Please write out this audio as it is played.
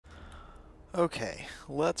Okay,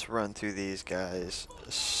 let's run through these guys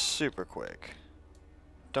super quick.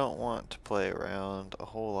 Don't want to play around a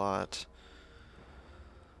whole lot.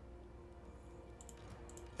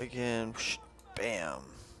 Again, bam.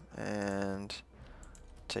 And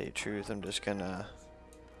tell you the truth, I'm just gonna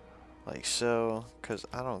like so, because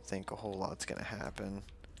I don't think a whole lot's gonna happen.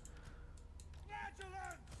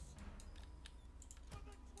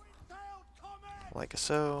 Like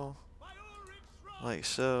so, like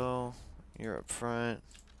so. You're up front.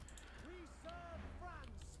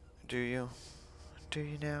 Do you? Do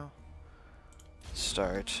you now?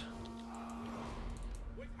 Start.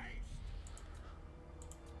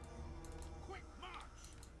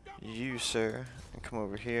 You, sir, and come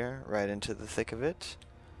over here, right into the thick of it.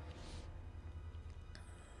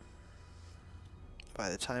 By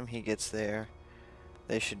the time he gets there,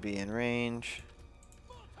 they should be in range.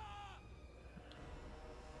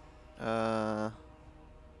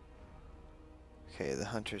 Okay, the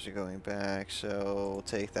hunters are going back, so we'll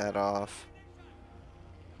take that off.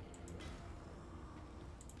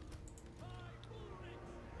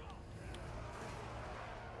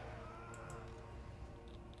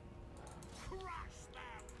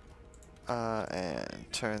 And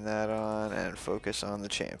turn that on and focus on the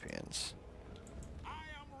champions.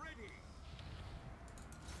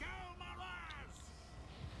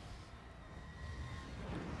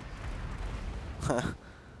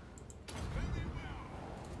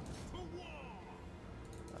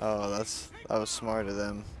 Oh, that was smart of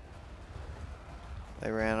them. They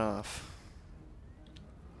ran off.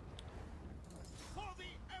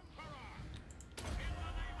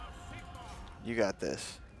 You got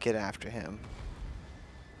this. Get after him.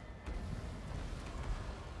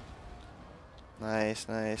 Nice,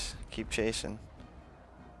 nice. Keep chasing.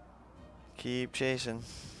 Keep chasing.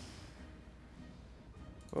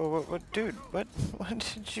 Whoa, what, dude? What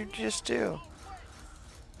did you just do?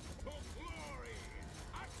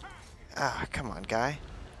 Ah, come on, guy.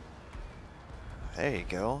 There you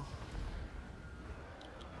go.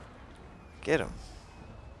 Get him.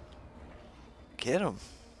 Get him.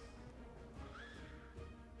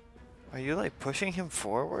 Are you like pushing him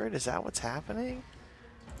forward? Is that what's happening?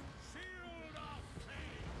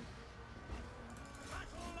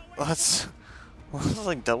 Let's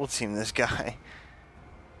like double team this guy.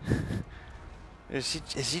 Is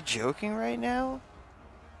he joking right now?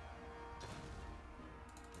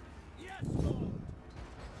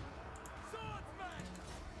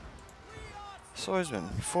 Swordsman,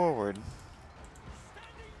 forward.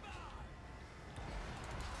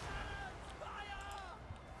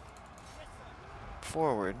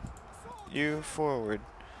 Forward. You forward.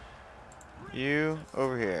 You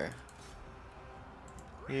over here.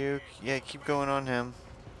 You, yeah, keep going on him.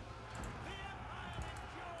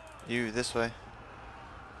 You this way.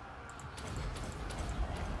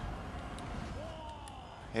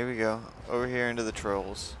 Here we go. Over here into the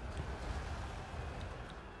trolls.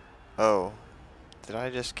 Oh. Did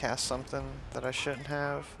I just cast something that I shouldn't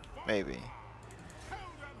have? Maybe.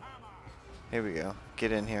 Here we go.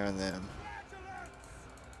 Get in here on them.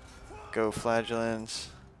 Go flagellants.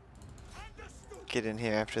 Get in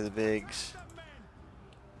here after the bigs.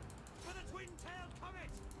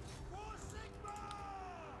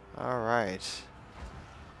 Alright.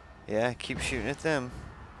 Yeah, keep shooting at them.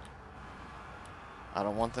 I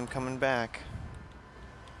don't want them coming back.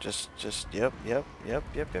 Just, yep.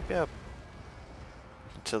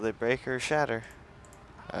 Until they break or shatter.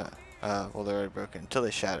 Well, they're already broken. Until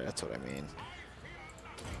they shatter, that's what I mean.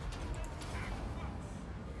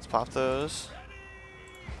 Let's pop those.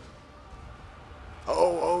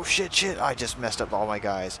 Oh, shit. I just messed up all my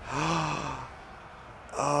guys.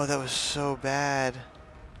 Oh, that was so bad.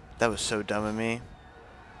 That was so dumb of me.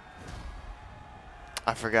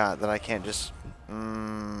 I forgot that I can't just...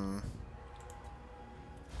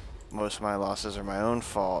 Most of my losses are my own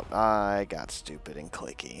fault. I got stupid and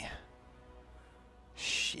clicky.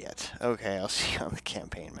 Shit. Okay, I'll see you on the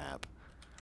campaign map.